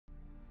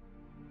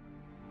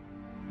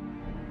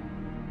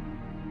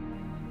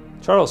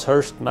Charles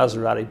Hurst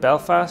Maserati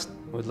Belfast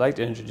would like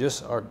to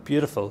introduce our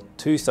beautiful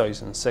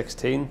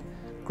 2016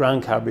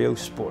 GranCabrio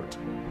Sport.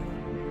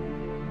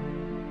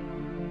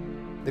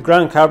 The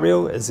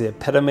GranCabrio is the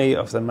epitome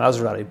of the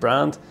Maserati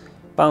brand,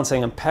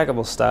 balancing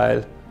impeccable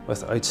style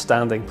with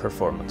outstanding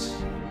performance.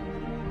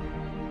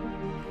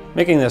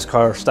 Making this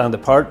car stand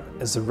apart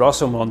is the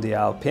Rosso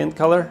Mondiale paint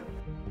colour,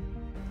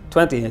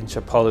 20-inch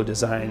Apollo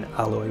design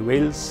alloy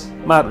wheels,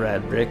 matte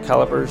red brake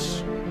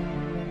calipers,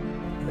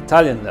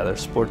 Italian leather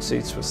sport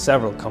seats with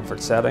several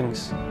comfort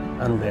settings,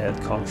 and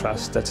red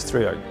contrast stitched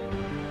throughout.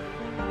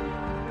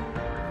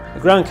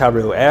 The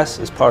GranCabrio S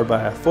is powered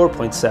by a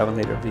 4.7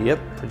 litre V8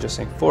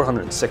 producing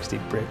 460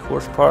 brake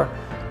horsepower,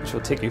 which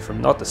will take you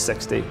from 0 to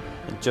 60 in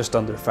just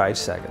under 5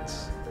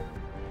 seconds.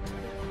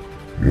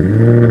 The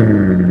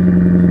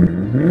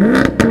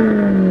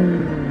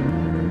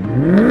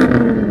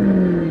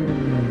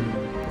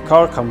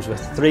car comes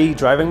with 3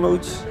 driving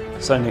modes,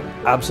 sounding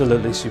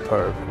absolutely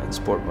superb in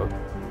sport mode.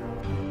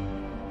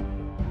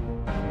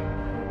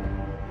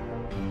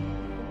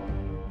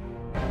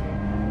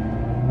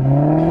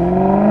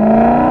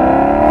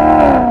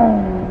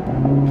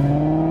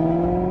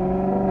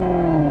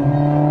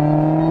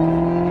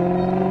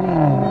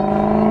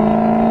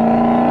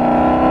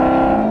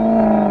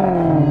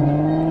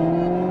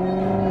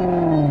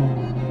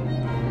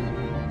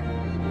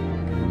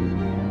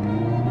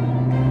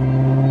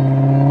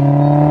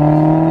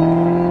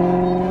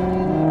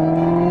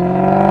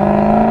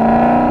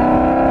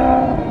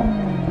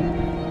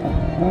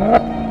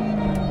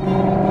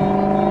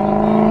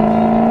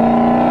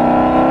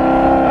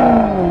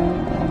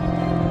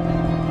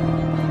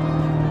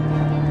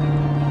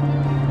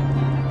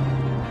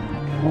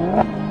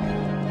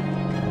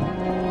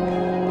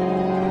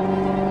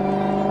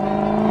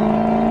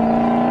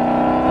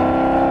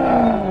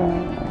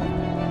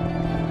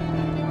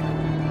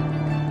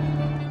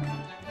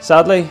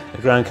 Sadly, the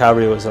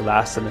GranCabrio is the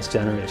last in its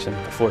generation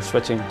before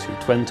switching to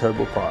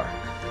twin-turbo power,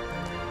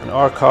 and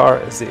our car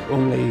is the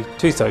only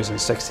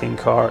 2016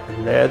 car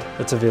in red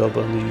that's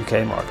available in the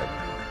UK market.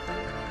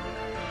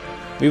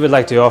 We would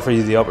like to offer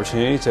you the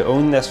opportunity to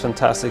own this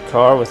fantastic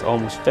car with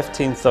almost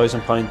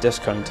 £15,000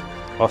 discount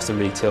off the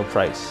retail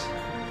price.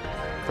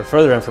 For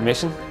further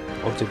information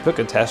or to book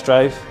a test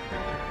drive,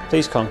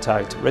 please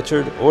contact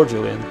Richard or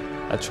Julian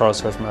at Charles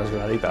Hurst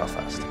Maserati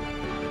Belfast.